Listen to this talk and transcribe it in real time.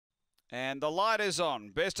And the light is on.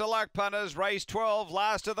 Best of luck, punters. Race 12,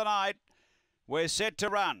 last of the night. We're set to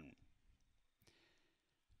run.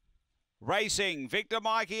 Racing, Victor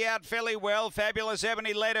Mikey out fairly well. Fabulous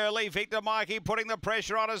Ebony led early. Victor Mikey putting the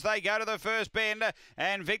pressure on as they go to the first bend.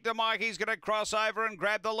 And Victor Mikey's going to cross over and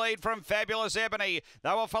grab the lead from Fabulous Ebony.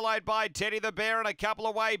 They were followed by Teddy the Bear and a couple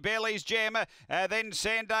away, Bailey's Gem. Then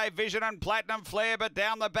Sanday Vision and Platinum Flare, but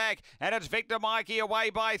down the back. And it's Victor Mikey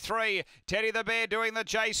away by 3. Teddy the Bear doing the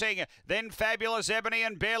chasing. Then Fabulous Ebony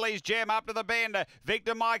and Bailey's Gem up to the bend.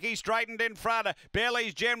 Victor Mikey straightened in front.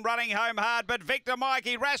 Bailey's Gem running home hard, but Victor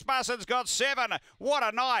Mikey, Rasmussen's got 7. What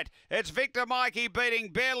a night. It's Victor Mikey beating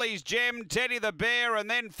Bailey's Gem, Teddy the Bear,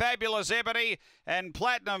 and then Fabulous Ebony and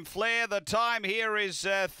Platinum Flare. The time here is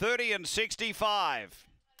 30 and 65.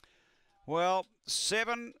 Well,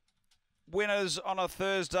 7 winners on a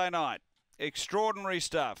Thursday night. Extraordinary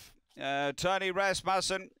stuff. Tony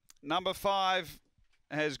Rasmussen, number 5,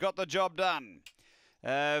 has got the job done.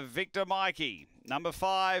 Victor Mikey, number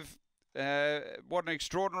 5, what an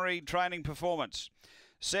extraordinary training performance.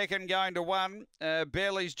 Second going to 1,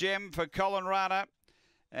 Bailey's Gem for Colin Rana.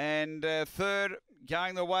 And third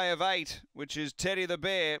going the way of 8, which is Teddy the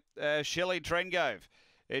Bear, Shelley Trengove.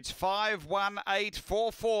 It's 5-1-8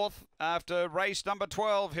 for fourth after race number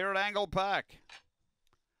 12 here at Angle Park.